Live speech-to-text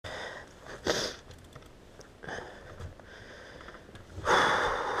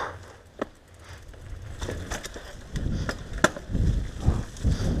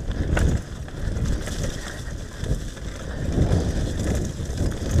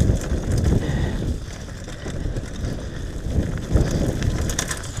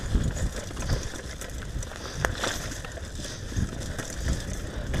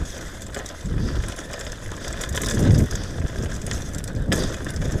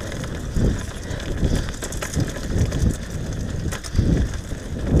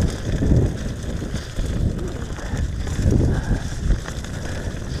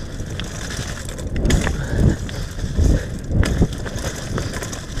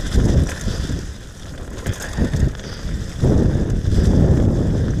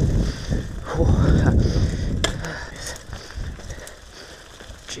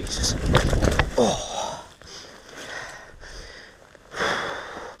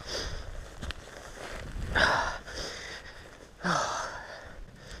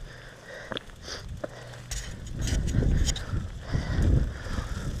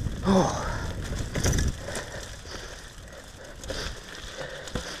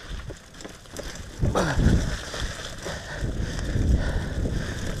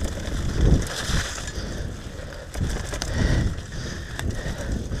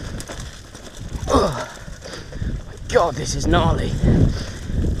God, this is gnarly.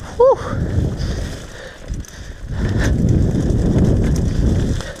 Whew.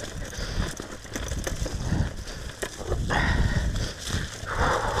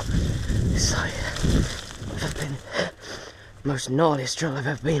 It's like I've been the most gnarliest trail I've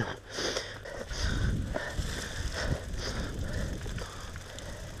ever been on.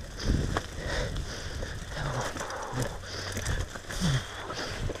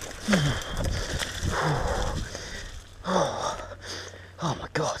 Oh my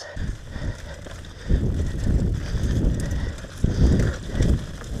God.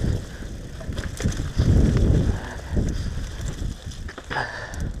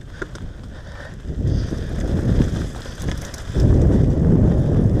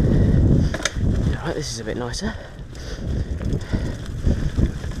 Alright, this is a bit nicer.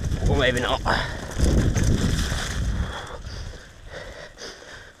 Or maybe not.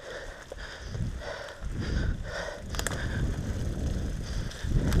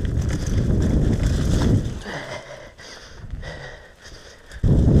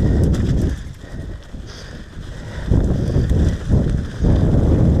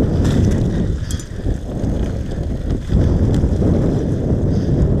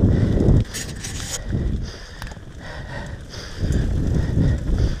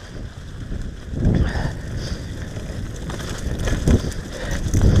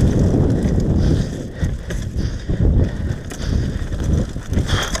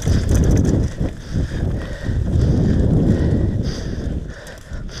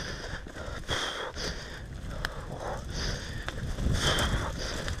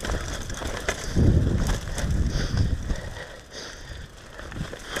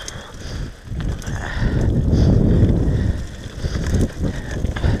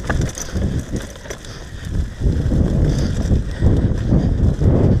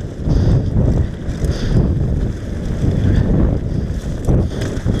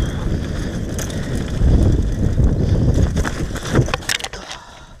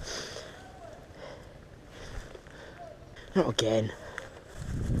 Not again.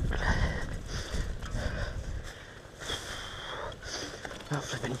 I've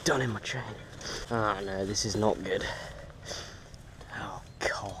flipping done in my chain. Oh no, this is not good. Oh,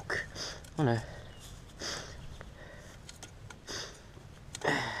 cock. Oh no.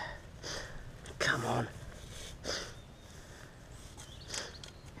 Come on.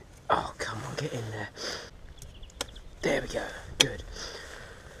 Oh, come on, get in there. There we go. Good.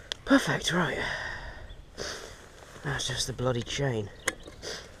 Perfect, right. That's just the bloody chain.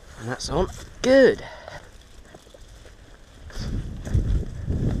 And that's on. Good.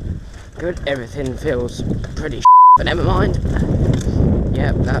 Good, everything feels pretty but never mind.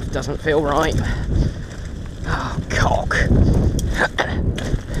 Yep, that doesn't feel right. Oh, cock.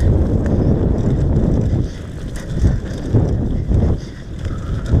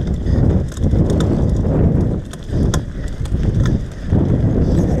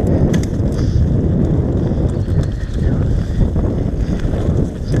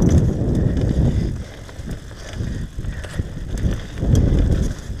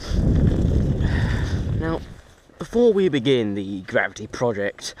 Before we begin the Gravity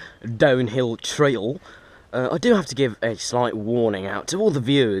Project downhill trail, I do have to give a slight warning out to all the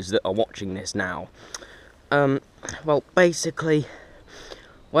viewers that are watching this now. Well, basically,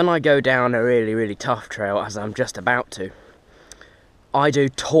 when I go down a really tough trail, as I'm just about to, I do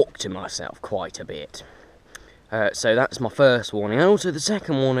talk to myself quite a bit. So that's my first warning. And also the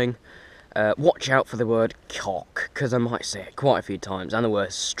second warning, watch out for the word cock, because I might say it quite a few times, and the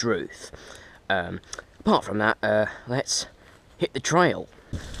word struth. Apart from that, let's hit the trail.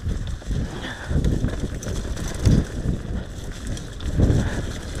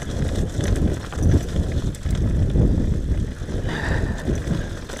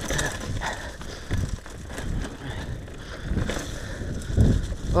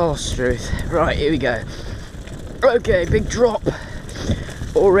 Oh, struth. Right, here we go. Okay, big drop.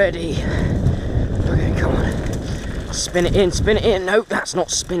 Already. Okay, come on. Spin it in, spin it in. Nope, that's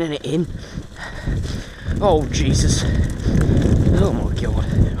not spinning it in. Oh, Jesus. Oh, my God.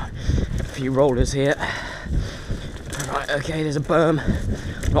 A few rollers here. Right, okay, there's a berm.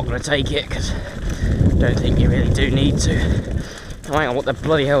 I'm not going to take it, because I don't think you really do need to. Oh, hang on, what the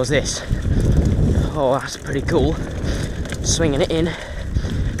bloody hell is this? Oh, that's pretty cool. Swinging it in.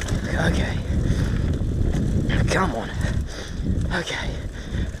 Okay. Come on. Okay.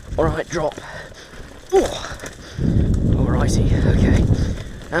 Alright, drop. Oh. Alrighty, okay.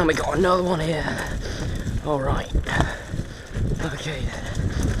 And we got another one here. Alright. Okay then.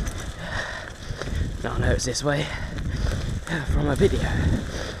 Now I know it's this way from a video.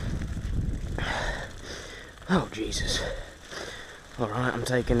 Oh, Jesus. Alright, I'm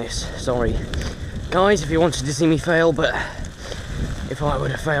taking this. Sorry, guys, if you wanted to see me fail, but if I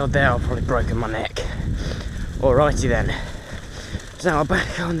would have failed there, I'd probably broken my neck. Alrighty then. So now I'm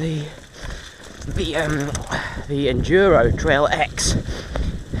back on the Enduro Trail X.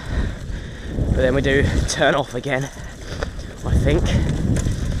 But then we do turn off again, I think.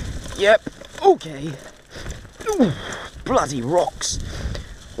 Yep, okay. Ooh, bloody rocks.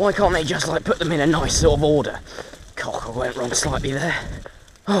 Why can't they just like put them in a nice sort of order? Cock, I went wrong slightly there.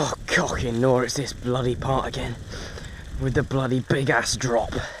 Oh, cocking nor, it's this bloody part again. With the bloody big ass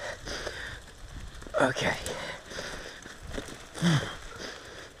drop. Okay.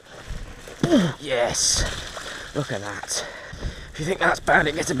 Yes. Look at that. If you think that's bad,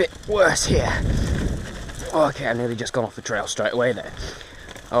 it gets a bit worse here. Okay, I've nearly just gone off the trail straight away there.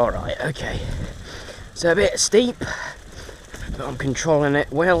 Alright, okay. It's a bit steep, but I'm controlling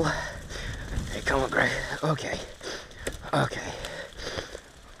it well. Hey, come on, Greg. Okay. Okay.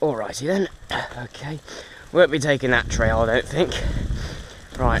 Alrighty then. Okay. Won't be taking that trail, I don't think.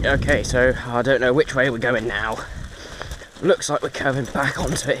 Right, okay, so I don't know which way we're going now. Looks like we're curving back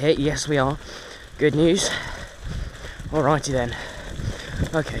onto it here. Yes, we are. Good news. Alrighty then.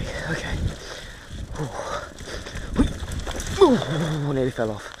 Okay, okay. Ooh, nearly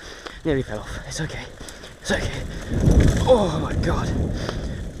fell off. Nearly fell off. It's okay. It's okay. Oh my god.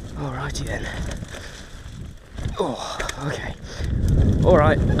 Alrighty then. Oh, okay.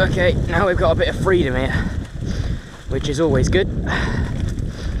 Alright, okay. Now we've got a bit of freedom here, which is always good.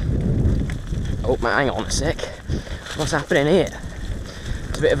 Oh, hang on a sec. What's happening here?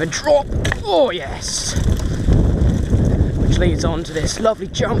 It's a bit of a drop. Oh, yes. Which leads on to this lovely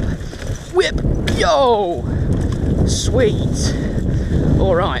jump. Whip. Yo! Sweet.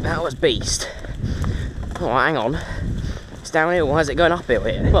 Alright, that was beast. Oh, hang on. It's downhill. Why is it going uphill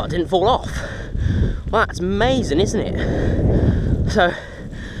here? Well, it didn't fall off. Well, that's amazing, isn't it? So,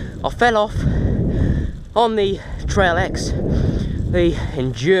 I fell off on the Trail X, the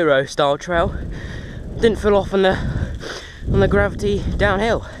Enduro style trail. Didn't fall off on the gravity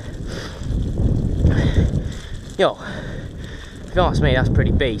downhill. Yo, if you ask me, that's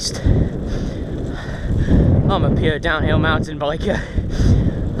pretty beast. I'm a pure downhill mountain biker.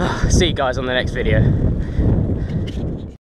 See you guys on the next video.